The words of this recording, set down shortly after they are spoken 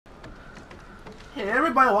Hey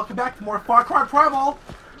everybody, welcome back to more Far Cry Primal.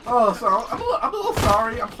 Oh, so I'm a little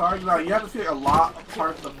sorry. I'm sorry that you haven't seen a lot of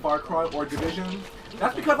parts of Far Cry or Division.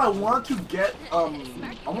 That's because I want to get I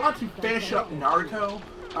want to finish up Naruto.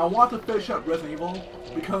 I want to finish up Resident Evil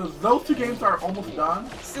because those two games are almost done.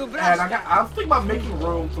 And I was thinking about making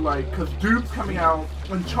room for because Doom's coming out,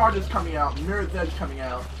 Uncharted's coming out, Mirror's Edge coming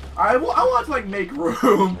out. I want to make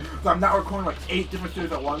room so I'm not recording 8 different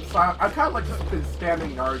series at once. So I kind of just been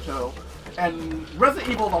spamming Naruto. And Resident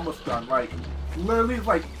Evil's almost done. Literally,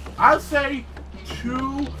 I'd say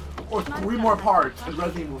 2 or 3 more parts and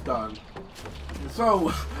Resident Evil's done. So,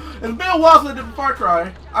 it's been a while since I did Far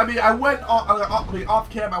Cry. I mean, I went off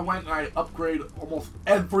cam. I went and I upgraded almost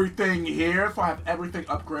everything here, so I have everything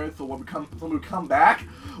upgraded. So when we come back,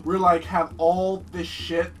 we're have all this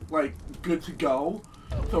shit good to go.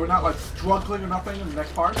 So we're not struggling or nothing in the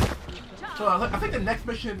next part. So I think the next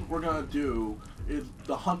mission we're gonna do is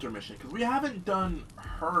the Hunter mission, because we haven't done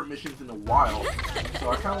her missions in a while. So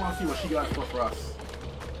I kind of want to see what she got for us.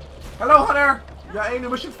 Hello, Hunter! You got any new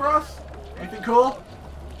missions for us? Anything cool?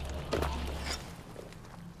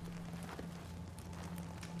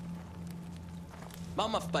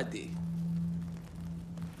 Mammoths buddy.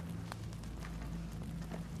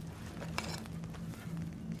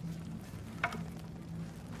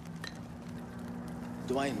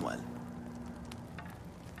 دوين وال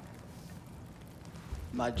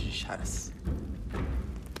ما تجيش حرس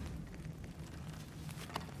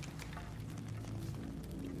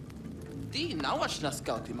دي ناوش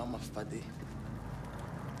نسكاوتي ماما فادي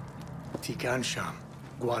تيكان شام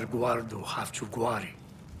غوار غواردو حافچو غواري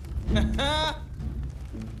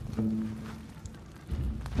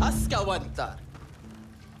اسكا وانتار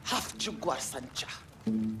حافچو غوار سانچا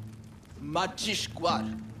ما تجيش غوار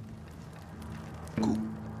Ku,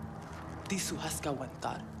 tisu haska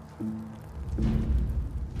wantar.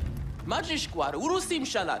 Magish kwar, urusim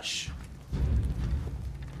shalash.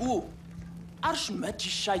 Arsh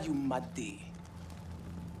majisha yumadi.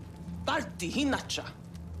 Tarti hinacha.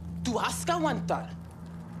 Tu haska wantar.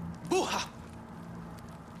 Buha.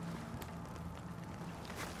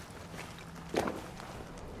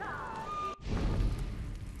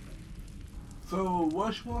 So,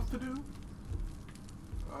 what she wants to do?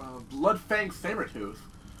 Bloodfang Sabertooth.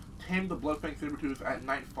 Tame the Bloodfang Sabertooth at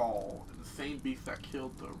nightfall. The same beast that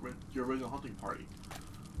killed your original hunting party.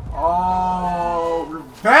 Oh,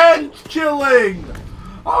 revenge killing!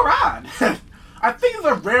 Alright! I think it's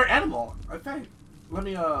a rare animal. I think. Let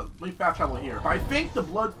me fast travel here. But I think the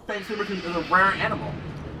Bloodfang Sabertooth is a rare animal.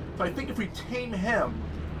 So I think if we tame him,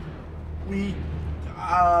 we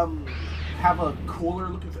have a cooler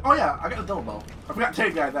looking. Oh yeah, I got the double bow. I forgot to tell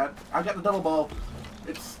you guys that. I got the double bow.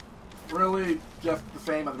 It's really just the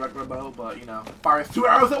same as the regular bow, but it fires 2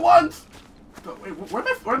 arrows at once! So, wait, where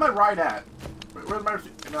am I ride at? Where's my...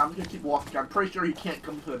 I'm gonna keep walking. I'm pretty sure he can't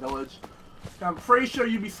come to the village. I'm pretty sure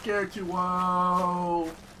you'd be scared to... Whoa!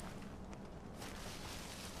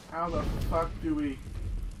 How the fuck do we...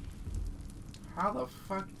 How the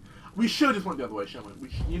fuck... We should just went the other way, shouldn't we?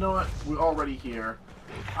 You know what? We're already here.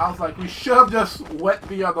 I was like, we should have just went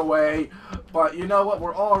the other way, but you know what?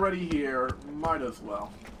 We're already here. Might as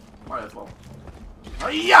well. Might as well.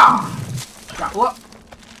 Yeah! Look!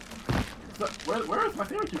 So, where is my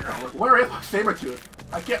Sabertooth? Where is my Sabertooth?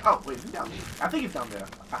 I can't. Oh, wait, is he down there? I think he's down there.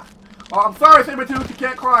 Ah. Well, I'm sorry, Sabertooth, you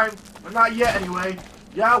can't climb. But not yet, anyway.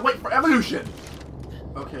 Yeah, wait for evolution!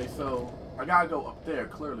 Okay, so I gotta go up there,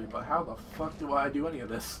 clearly, but how the fuck do I do any of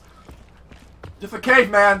this? Just a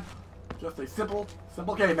caveman! Just a simple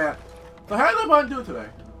caveman. So how's everyone doing today?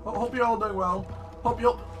 Hope you're all doing well. Hope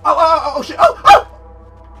you'll... Oh shit! Oh!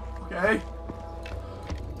 Okay.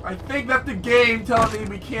 I think that the game telling me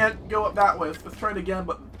we can't go up that way. Let's try it again,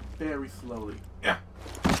 but very slowly. Yeah.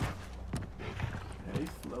 Okay,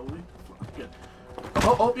 slowly. Good.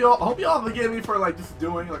 Hope y'all forgive me for just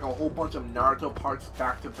doing a whole bunch of Naruto parts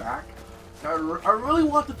back to back. I really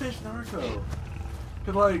want to finish Naruto.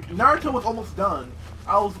 Cause Naruto was almost done.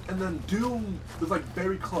 And then Doom was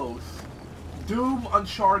very close. Doom,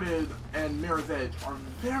 Uncharted, and Mirror's Edge are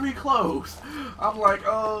very close. I'm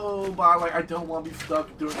oh, but I don't want to be stuck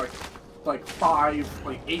doing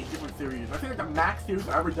 8 different series. I think the max series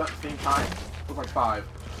I've ever done at the same time was 5.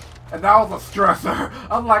 And that was a stressor.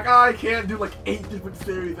 I'm I can't do 8 different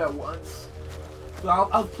series at once. So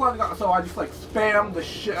I was planning on, so I just spam the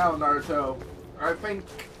shit out of Naruto. I think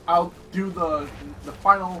I'll do the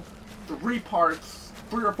final 3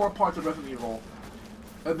 or 4 parts of Resident Evil,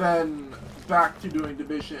 and then back to doing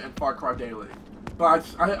Division and Far Cry daily. But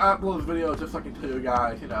I upload this video just so I can tell you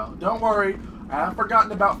guys, don't worry, I haven't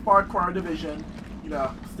forgotten about Far Cry Division,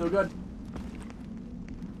 still good.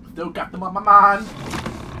 Still got them on my mind.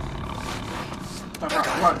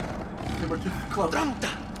 Run. Sabertooth is close.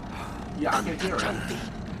 Yeah, I can hear it.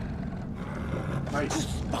 Nice.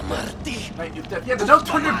 Knight is dead. Yeah, but don't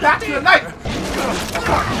turn your back to the knight!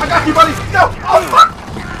 I got you, buddy! No! Oh, fuck!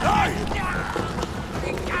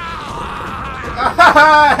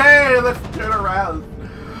 Hey, let's turn around.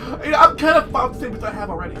 You know, I'm kind of fond of the things I have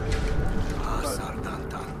already.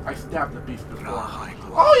 I stabbed the beast before.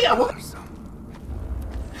 Oh, yeah, what?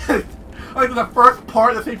 Like the first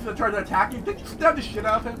part of the things that tried to attack you, did you stab the shit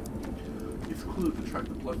out of him? These clues to track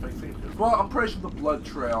the Bloodfang Sabertooth. Well, I'm pretty sure the blood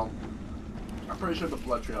trail.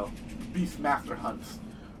 Beast Master hunts.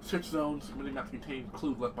 Search zones really not contain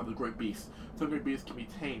clues left by the great beast. Some great beasts can be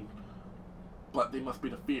tamed, but they must be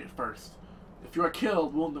defeated first. If you are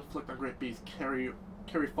killed, wound inflict on great beasts carry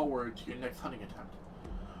forward to your next hunting attempt.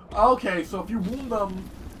 Okay, so if you wound them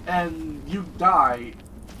and you die,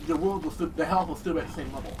 the health will still be at the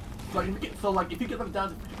same level. So if you get them down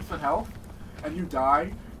to 50% health and you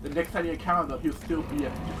die, the next time you encounter them, he'll still be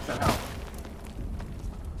at 50% health.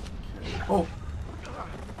 Okay. Oh.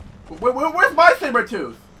 Where's my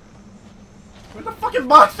Sabertooth? Where the fuck is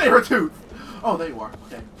my Sabertooth? Oh, there you are.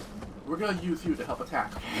 Okay. We're gonna use you to help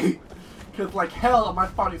attack. Because, like, hell am I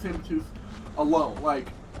fighting Sabertooth alone.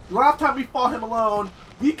 Like, the last time we fought him alone,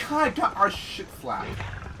 we kind of got our shit slapped.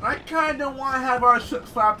 And I kind of don't want to have our shit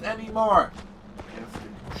slapped anymore.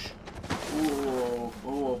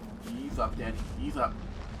 Oh, ease up, Danny. Ease up.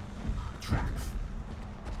 Tracks.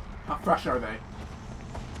 How fresh are they?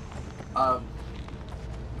 I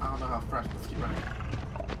don't know how fresh. Let's keep running.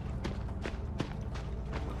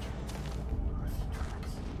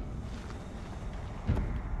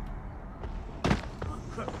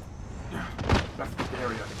 That's the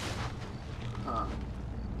area. Huh.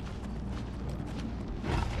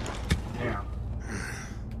 Damn.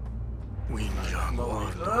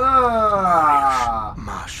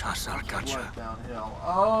 Downhill.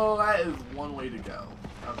 Oh, that is one way to go.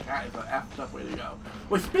 Okay, that is an effed up way to go.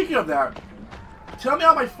 Wait, speaking of that, tell me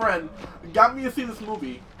how my friend got me to see this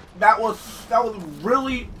movie. That was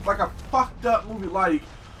really like a fucked up movie. Like,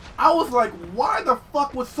 I was like, why the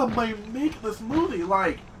fuck would somebody make this movie?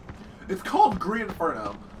 Like, it's called Green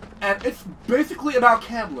Inferno, and it's basically about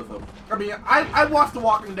cannibalism. I mean, I watched The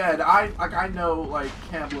Walking Dead. I know like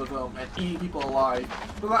cannibalism and eating people alive.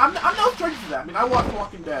 But I'm no stranger to that. I mean, I watched The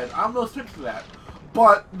Walking Dead. I'm no stranger to that.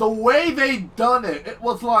 But the way they done it, it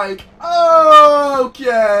was like,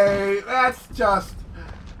 okay, that's just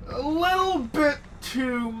a little bit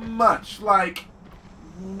too much. Like,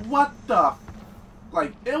 what the?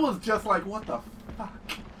 Like, it was just like, what the fuck?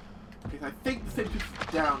 Okay, I think the same is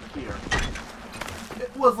down here.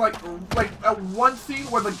 It was like one scene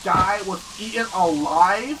where the guy was eaten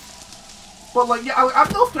alive, but like, yeah, I'm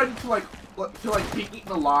still starting to like be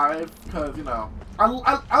eaten alive because, you know, I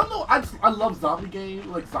don't know, I love zombie games,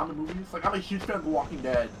 like zombie movies. Like, I'm a huge fan of The Walking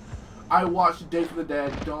Dead. I watched Days of the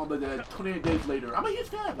Dead, Dawn of the Dead, 28 Days Later. I'm a huge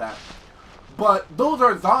fan of that. But those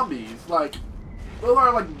are zombies. Like, those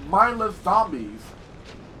are like mindless zombies.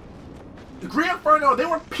 The Green Inferno, they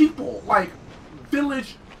were people, like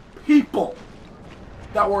village people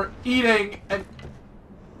that were eating and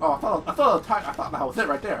I thought that was it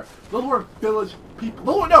right there. Those were village people.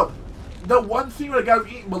 Those were, no, the one scene where the guy was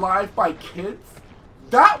eaten alive by kids.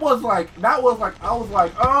 That was like I was like,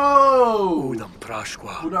 oh.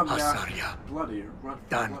 Bloody run.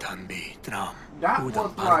 That was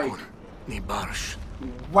like,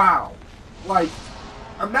 wow. Like,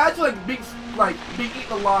 imagine like being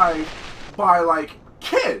eaten alive by like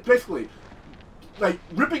kids, basically, like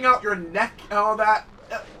ripping out your neck and all that.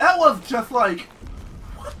 That was just like,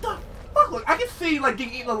 what the fuck? Like, I can see like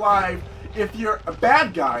getting eaten alive if you're a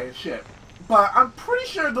bad guy and shit, but I'm pretty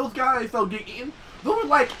sure those guys that get eaten, those were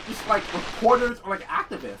like just like reporters or like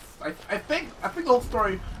activists. I think the whole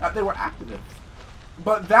story that they were activists,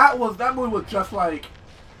 but that movie was just like,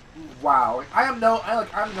 wow. Like, I'm no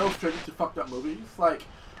stranger to fucked up movies. Like,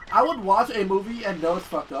 I would watch a movie and know it's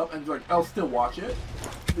fucked up, and like I'll still watch it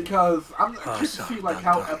because I'm curious to see like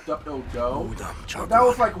how effed up it'll go. That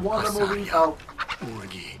was like one of the movies. Oh,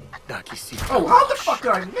 how the fuck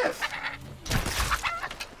did I miss?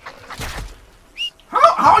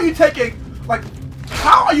 How are you taking like?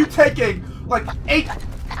 How are you taking like 8? How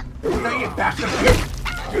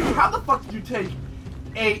the fuck did you take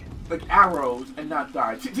 8 like arrows and not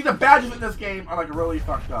die? See, the badges in this game are like really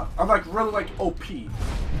fucked up. I'm like really like OP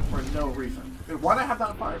for no reason. Dude, why did I have that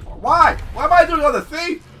on fire for? Why? Why am I doing all this?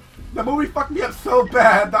 See? The movie fucked me up so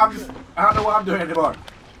bad that I don't know what I'm doing anymore.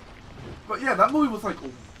 But yeah, that movie was like,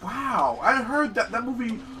 wow. I heard that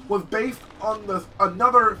movie was based on this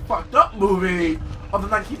another fucked up movie of the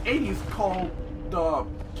 1980s called the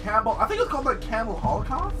Camel. I think it was called the Camel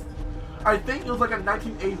Holocaust. I think it was like a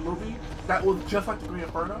 1980s movie that was just like the Green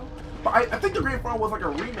Inferno. But I think the Green Inferno was like a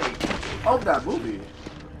remake of that movie.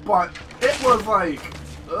 But it was like,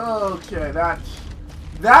 okay, that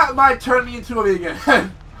might turn me into a vegan.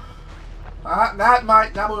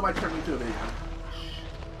 that movie might turn me into a vegan.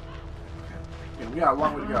 Okay, we got a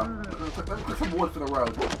long way to go. Let me put some wood for the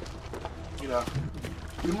road. You know,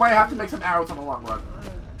 we might have to make some arrows on the long run.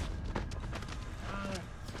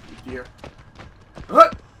 Deer.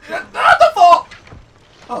 What? Not the fault!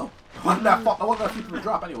 Oh, I wasn't that fault. I wasn't that people to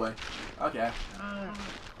drop anyway. Okay.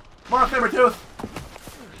 Come on, Sabertooth!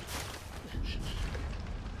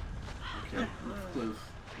 Okay, clues.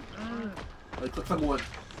 Let's put some wood.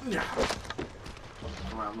 Yeah.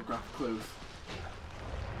 Come around, look around for clues.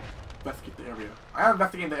 Investigate the area. I am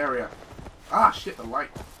investigating the area. Ah, shit, the light.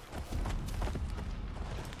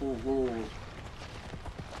 Oh, whoa.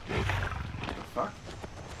 What the fuck?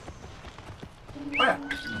 Oh yeah.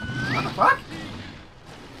 What the fuck?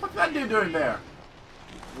 What's that dude doing there?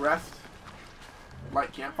 Rest.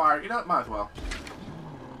 Light campfire. You know what? Might as well.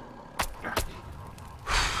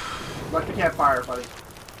 Light the campfire, buddy.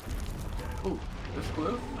 Ooh, this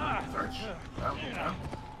clue? Search. No, no.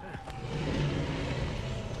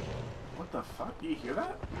 What the fuck? Do you hear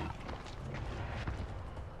that?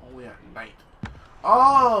 Only at night.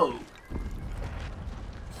 Oh!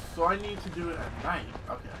 So I need to do it at night.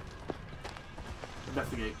 Okay.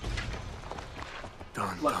 Investigate.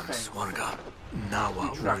 Bloodfang Swarga.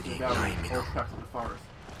 Nawa Uri Naimino.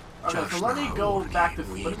 Okay, so let me go back to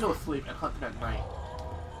sleep. Let me go to sleep and hunt them at night.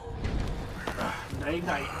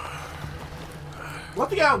 Night. One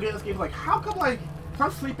thing I don't get in this game is like, how come like if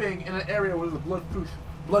I'm sleeping in an area where there's a Bloodtooth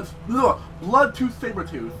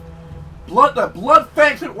Sabertooth,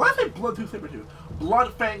 Bloodfang Sabertooth. Why did I say Bloodtooth Sabertooth?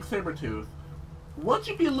 Bloodfang Sabertooth. Wouldn't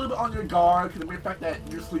you be a little bit on your guard because the mere fact that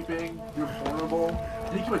you're sleeping, you're vulnerable,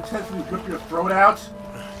 and he can intentionally rip your throat out?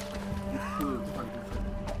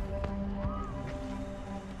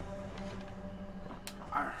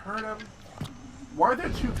 I heard him. Why are there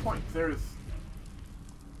 2 points? There's...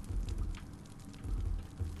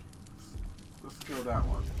 Let's go that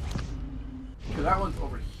one. Okay, that one's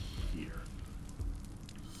over here.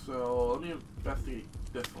 So, let me investigate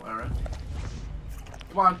this one, alright?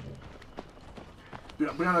 Come on. Be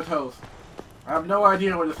on our toes. I have no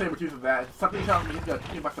idea where the Sabertooth is at. Something tells me he's gonna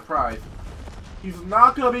take me by surprise. He's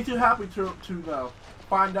not gonna be too happy to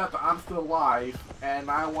find out that I'm still alive and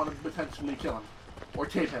I want to potentially kill him or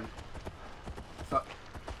tape him. So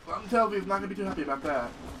something tells me he's not gonna be too happy about that.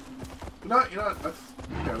 You know what? Let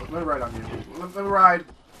me ride on you. Let me ride.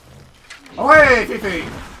 Away, Fifi!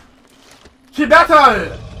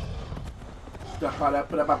 Chibattle! Ow!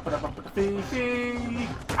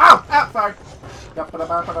 Ow! Sorry!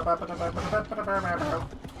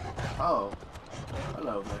 Oh.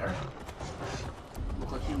 Hello there.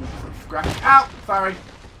 Looks like you used some scratching. Ow! Sorry!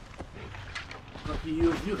 Looks like you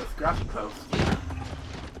used the scratching post.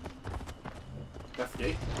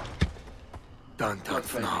 Investigate.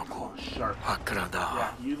 Sharp.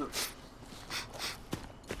 Yeah, use it.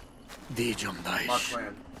 Dijam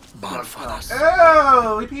Barfadas.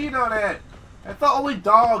 Oh, he peed on it! I thought only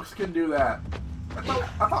dogs can do that. I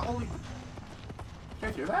thought only...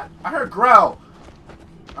 Can't hear that? I heard growl.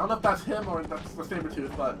 I don't know if that's him or that's the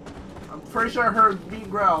Sabertooth, but I'm pretty sure I heard mean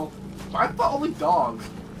growl. But I thought only dogs.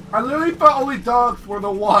 I literally thought only dogs were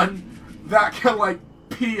the one that can like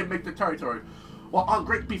pee and make the territory. While on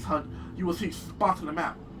Great Beast Hunt, you will see spots on the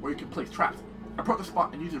map where you can place traps. Approach the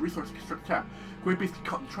spot and use the resource to construct a trap. Great Beast can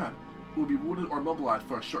cut in the trap. It will be wounded or mobilized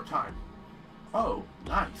for a short time. Oh,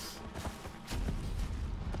 nice.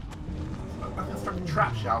 Let's construct a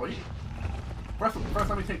trap, shall we? First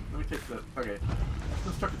let me take the... Okay. Let's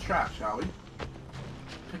construct a trap, shall we?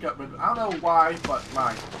 Pick up... I don't know why, but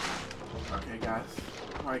mine. Okay, guys.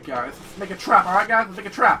 Alright, guys. Let's make a trap, alright, guys? Let's make a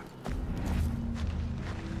trap!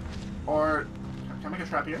 Or... Can I make a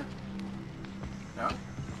trap here? No? Alright,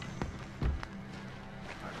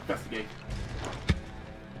 investigate.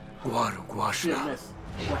 Guaru Guashla. Miss.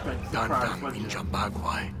 Dandan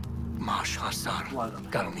Minjabagwai. Mash Hasar.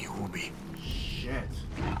 Garmi Hubi. Shit.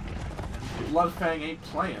 Bloodfang ain't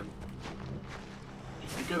playing.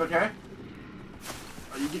 You guys okay?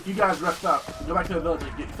 You guys rest up. Go back to the village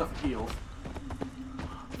and get yourself healed.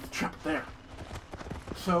 Trap there.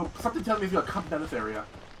 So, something tells me he's gonna come down this area.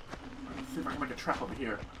 Let's see if I can make a trap over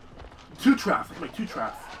here. 2 traps! I can make 2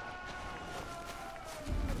 traps.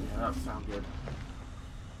 Yeah, that would sound good.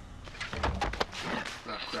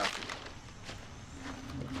 Crap.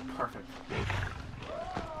 Perfect.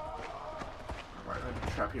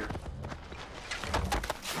 Trap here.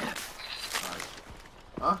 Alright.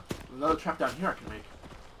 Huh? Another trap down here I can make.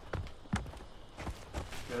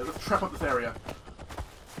 Okay, let's trap up this area.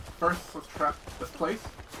 First, let's trap this place.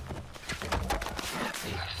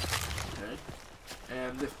 Okay.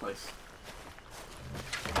 And this place.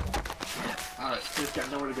 Alright, so he's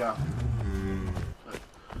got nowhere to go.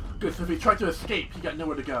 Good, so if he tried to escape, he got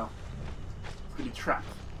nowhere to go. He's gonna be trapped.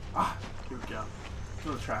 Ah, here we go.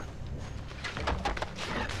 Another trap.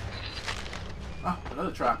 Oh,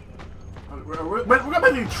 another trap. We're gonna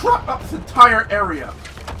basically trap up this entire area.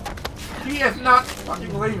 He is not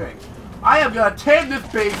fucking leaving. I am gonna tame this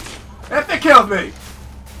beast if it kills me.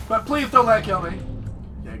 But please don't let it kill me.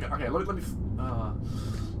 Okay, let me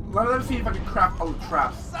see if I can craft all the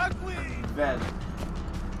traps. Then.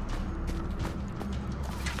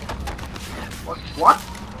 What?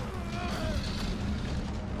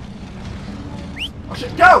 Oh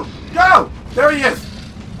shit, go! Go! There he is!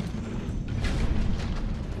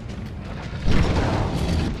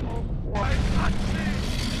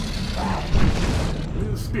 Let me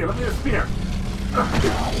do the spear, let me do the spear!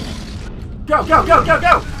 Go, go, go, go,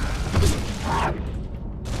 go!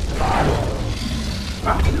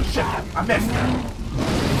 Oh, shit, I missed!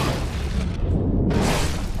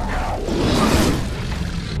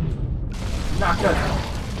 Not good.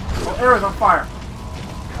 Oh, arrow's on fire.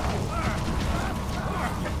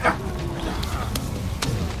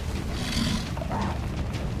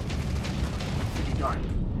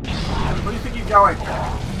 Where do you think you're going?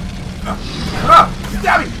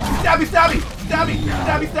 Stabby! Stabby! Stabby! Stabby!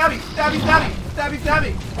 Stabby! Stabby! Stabby! Stabby! Stabby!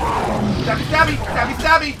 Stabby! Stabby! Stabby! Stabby!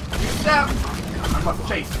 Stabby! You stab! I must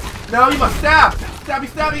chase. No, you must stab! Stabby!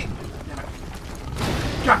 Stabby!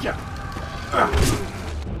 Gotcha!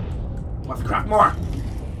 Let's craft more!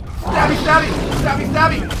 Stabby! Stabby! Stabby!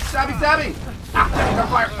 Stabby! Stabby! Stabby! Ah! He's on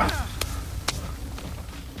fire!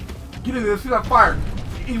 Get into this! He's on fire!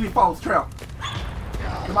 You easily follow his trail.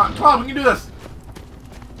 Come on! Come on! We can do this!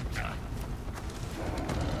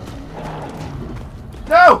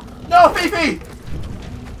 No! No, Fifi!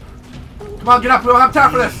 Come on, get up! We don't have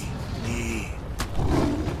time for this!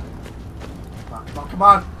 Come on! Come on! Come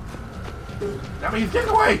on! That means he's getting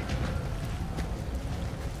away!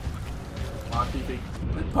 Come on, Fifi.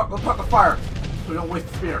 Let's put the fire so we don't waste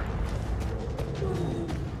the spear.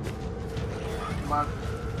 Come on.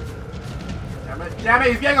 Damn it. Damn it,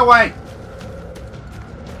 he's getting away!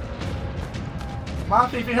 Come on,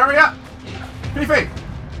 Fifi, hurry up! Fifi!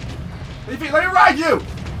 Fifi, let me ride you!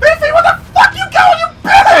 Fifi, what the fuck you going, you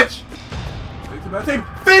bitch!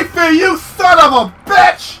 Fifi, you son of a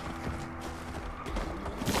bitch!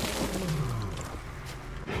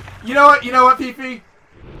 You know what, Fifi?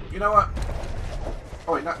 You know what?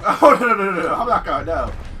 Oh wait, no, no, I'm not going,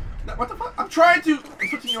 no. What the fuck? I'm trying to... I'm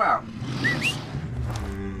switching you out.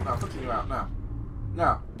 No, I'm switching you out, no.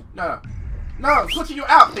 No, no. No, I'm switching you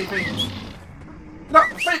out, Fifi. No,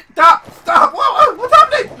 wait, stop! Whoa, what's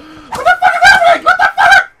happening? What the fuck is happening? What the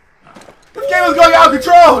fuck? This game is going out of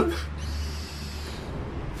control!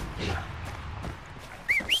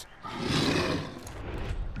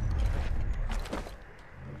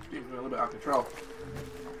 This game's going a little bit out of control.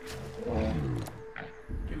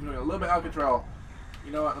 Game's going a little bit out of control.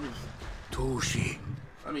 You know what,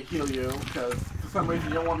 let me heal you, because for some reason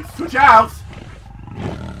you don't want me to switch out!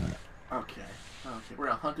 Okay. Okay, we're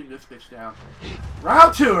hunting this bitch down.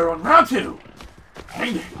 Round 2, everyone! Round 2!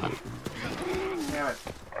 Dang it! Damn it.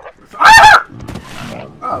 Ah!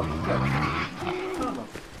 Oh, good. Son of a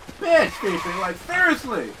bitch, Fifi! Like,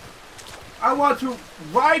 seriously! I want to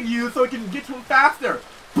ride you so I can get to him faster!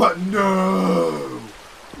 But no!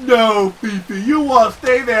 No, Fifi! You want to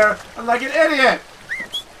stay there like an idiot!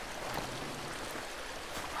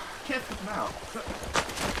 I can't put him out.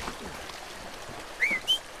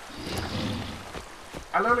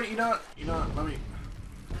 I literally, you know what,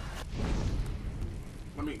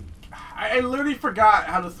 I literally forgot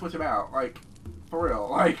how to switch him out, like, for real,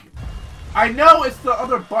 like, I know it's the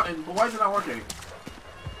other button, but why is it not working?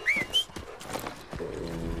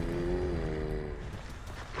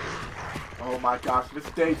 Oh my gosh,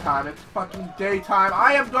 it's daytime, it's fucking daytime,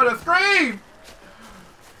 I am gonna scream!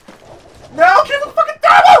 No, kill the fucking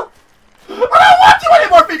devil! I don't want you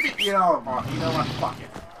anymore, Fifi! You know what, fuck it.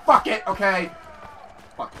 Fuck it, okay?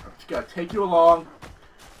 Fuck it, I'm just gonna take you along.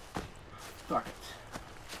 Fuck it.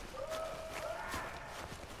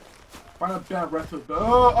 Find a bad rest of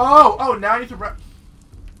oh, now I need to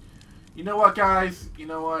You know what, guys? You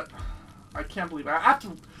know what? I can't believe it. I have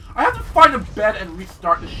to find a bed and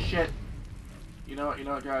restart this shit. You know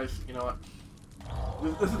what, guys? You know what?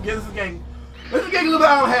 This is getting a little bit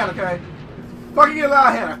out of hand, okay? Fucking get it out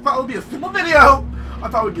of hand. I thought it would be a simple video. I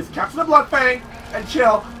thought we'd just capture the Bloodfang and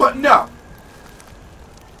chill, but no.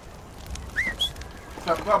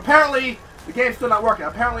 So apparently, the game's still not working.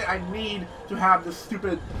 Apparently, I need to have this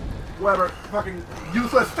stupid, whatever, fucking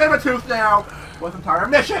useless Sabertooth now with entire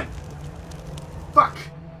mission. Fuck.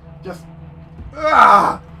 Just.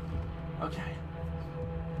 Okay.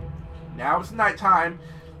 Now it's nighttime.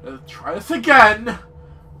 Let's try this again.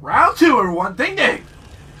 Round 2, everyone. Ding ding.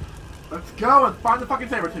 Let's go and find the fucking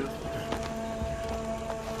Sabertooth.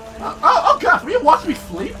 Oh gosh, will you watch me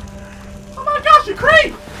sleep? Oh my gosh, you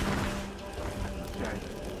creep! Okay.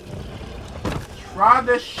 Try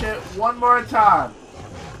this shit one more time.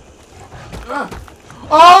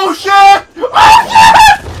 Oh shit! Oh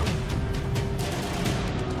shit!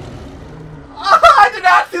 I did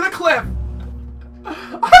not see the cliff!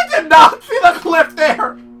 I did not see the cliff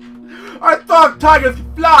there! I thought tigers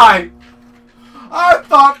could fly! I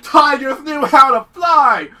thought tigers knew how to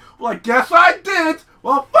fly! Well, I guess I did!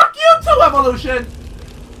 Well, fuck you too, Evolution!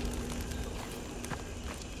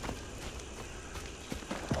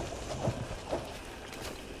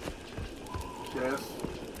 Just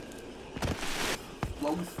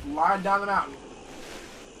slowly slide down the mountain.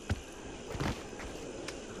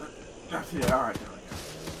 That's it, alright, there we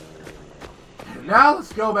go. And now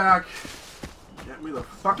let's go back. Get me the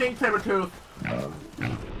fucking Sabertooth.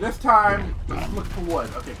 This time, let's look for wood.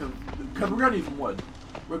 Okay, because we're gonna need some wood.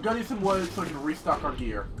 We're gonna need some wood so we can restock our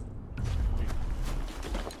gear.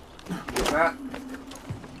 Get that.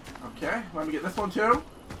 Okay, let me get this one too.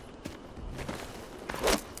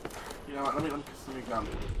 You know what? Let me go.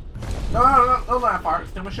 No, not fire.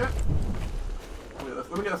 Extinguish it.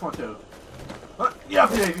 Let me get this one too. Yeah,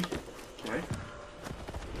 Daisy. Okay.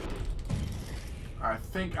 I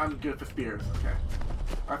think I'm good for spears. Okay.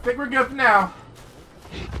 I think we're good for now.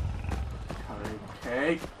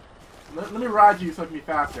 Okay. Let me ride you so I can be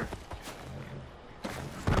faster.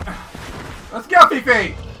 Let's go,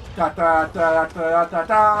 Fifi! Da da da da da da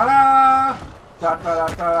da da da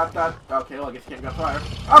da da. Okay, well I guess you can't go fire.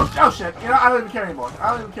 Oh shit! You know I don't even care anymore.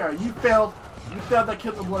 I don't even care. You failed. You failed that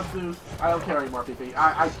kill the Bloodtooth. I don't care anymore, Fifi.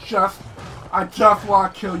 I just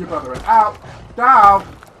want to kill your brother. Out, down.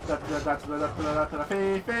 Da da da da da da da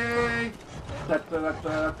Fifi. Da da da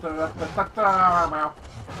da da da da.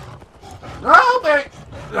 No, baby.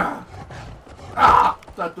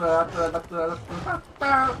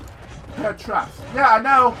 Traps. Yeah, I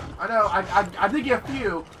know. I did get a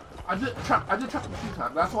few. I did trap them a few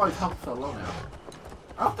times. That's why his health is so low now.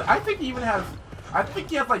 I think he even has. I think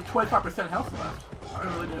he has like 25% health left. I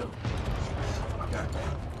really do. Okay.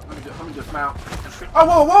 Let me just mount.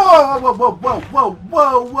 Oh whoa.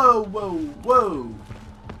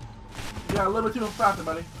 Yeah, a little bit too faster,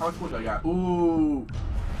 buddy. How much wood do I got? Ooh.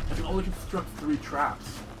 I can only construct 3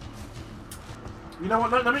 traps. You know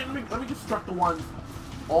what? Let me construct the ones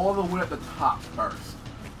all the way at the top first,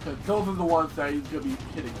 because those are the ones that he's gonna be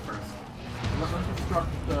hitting first. Let me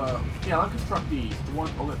construct the let me construct these, the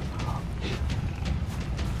ones all at the top.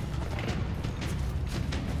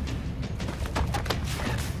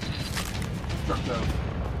 Construct those.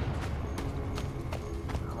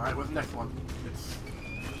 All right, what's the next one? It's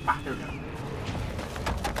here we go.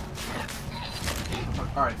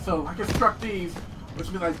 Alright, so I construct these, which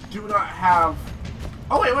means I do not have...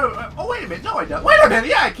 Oh, wait a minute. No, I don't. Wait a minute.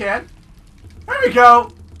 Yeah, I can. There we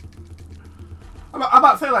go. I'm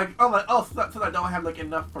about to say, like, since I don't have, like,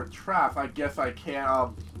 enough for traps, I guess I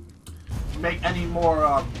can't, make any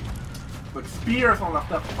more, like, spears and all that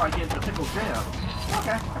stuff if I get into a pickle jam.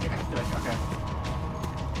 Okay. I can do it. Okay.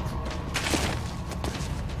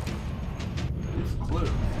 Use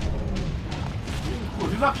clues.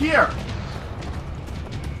 He's up here.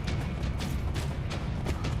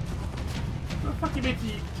 What the fuck you mean to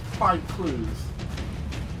find clues?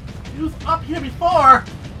 He was up here before!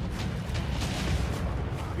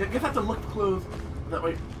 I guess I have to look for clues that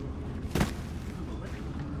way.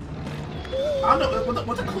 I don't know,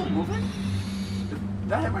 was the clue moving? Is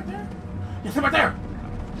that him right there? Yes, him right there!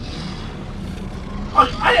 Oh,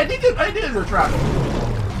 I did do the trap!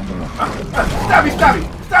 Stabby! Stabby!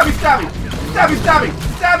 Stabby! Stabby! Stabby!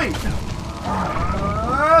 Stabby!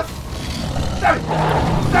 Stabby!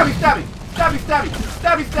 Stabby! Stabby! Stabby! Stabby!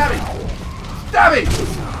 Stabby! Stabby! Stabby!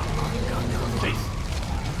 Jeez.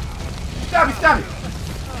 Stabby! Stabby!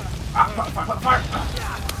 Fire!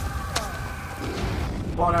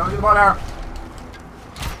 Ball down, get the ball down.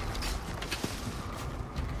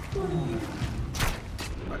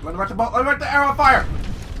 Let me write the arrow on fire!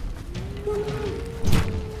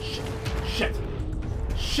 Shit!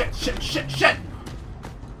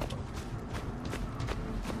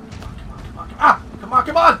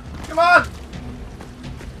 Come on!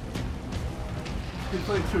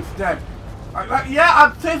 putting him to his dead. Yeah,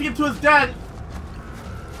 I'm taking him to his dead.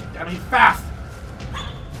 Damn, he's fast.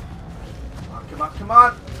 Come on, come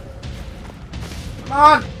on. Come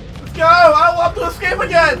on. Let's go. I want to escape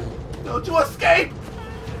again. Don't you escape.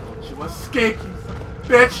 Don't you escape, you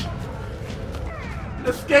bitch.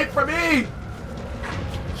 Escape from me.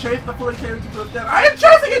 Chase the fully carried to his dead. I am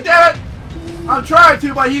chasing it, damn it. I'm trying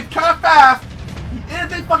to, but he's kind of fast. He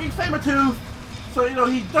is a fucking Sabertooth. So, you know,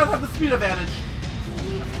 he does have the speed advantage.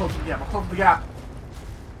 I'm close to the gap. I'm close to the gap.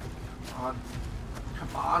 Come on.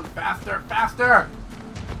 Come on. Faster. Faster.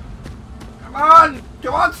 Come on.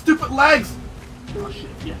 Come on, stupid legs. Oh, shit.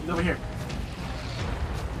 Yeah, he's over here.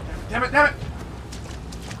 Damn it. Damn it.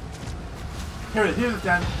 Here it is. Here it is,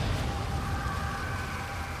 Dan.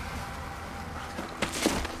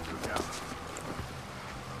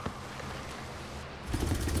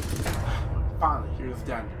 Finally, here's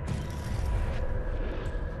Den.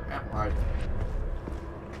 Amplified.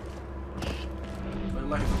 Let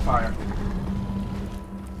light some fire.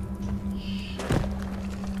 Shit.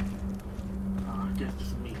 Oh, I guess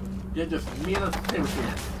just me. Yeah, just me and the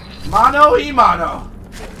Sabertooth. Mano y mano.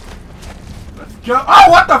 Let's go.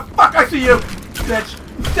 Oh, what the fuck? I see you, bitch.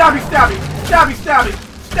 Stabby, stabby. Stabby, stabby.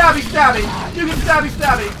 Stabby, stabby. You can stabby,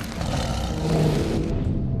 stabby.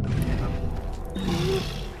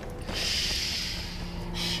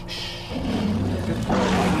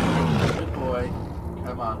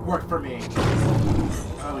 Work for me.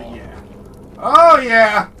 Oh yeah. Oh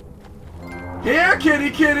yeah. Here, kitty,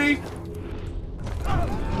 kitty.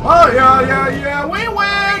 Oh yeah, yeah, yeah. We win.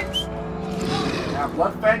 Yeah,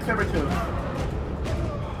 Bloodfang Sabertooth.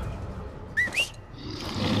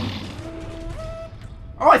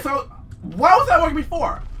 Alright, so why was that working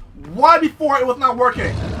before? Why before it was not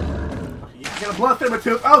working? You get a Blood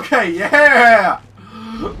Sabertooth. Okay, yeah.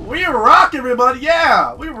 We rock, everybody.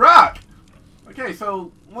 Yeah, we rock. Okay,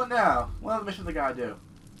 so what now? What other missions I gotta do?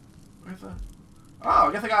 Where's the... Oh,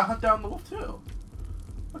 I guess I gotta hunt down the wolf too.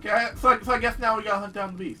 Okay, so I guess now we gotta hunt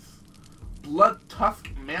down the beasts. Blood Tusk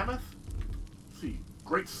Mammoth? Let's see,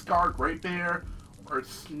 Great Scar Great Bear, or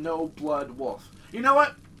Snow Blood Wolf. You know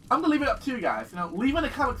what? I'm gonna leave it up to you guys. You know, leave in the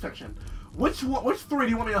comment section. Which three do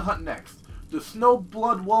you want me to hunt next? The Snow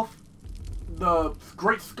Blood Wolf, the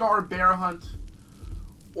Great Scar Bear hunt,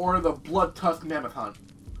 or the Blood Tusk Mammoth hunt?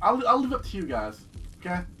 I'll leave it up to you guys,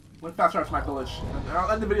 okay? When fast travel to my village, and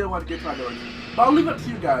I'll end the video when I get to my village. But I'll leave it up to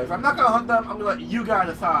you guys. I'm not gonna hunt them. I'm gonna let you guys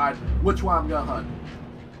decide which one I'm gonna hunt.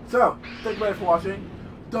 So, thank you guys for watching.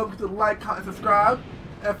 Don't forget to like, comment, and subscribe.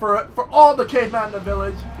 And for all the cavemen in the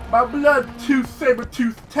village, my Bloodtooth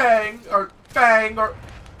Sabertooth Tang or Fang or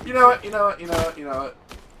you know what.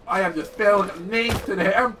 I am just failing at the names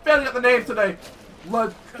today. I'm failing at the names today.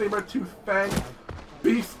 Blood Sabertooth Fang,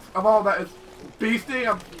 beast of all that is. Beastie,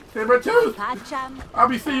 I'm Sabertooth. I'll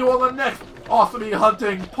be seeing you on the next awesome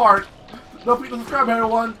hunting part. Don't forget to subscribe,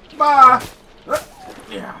 everyone. Bye.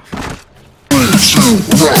 Yeah.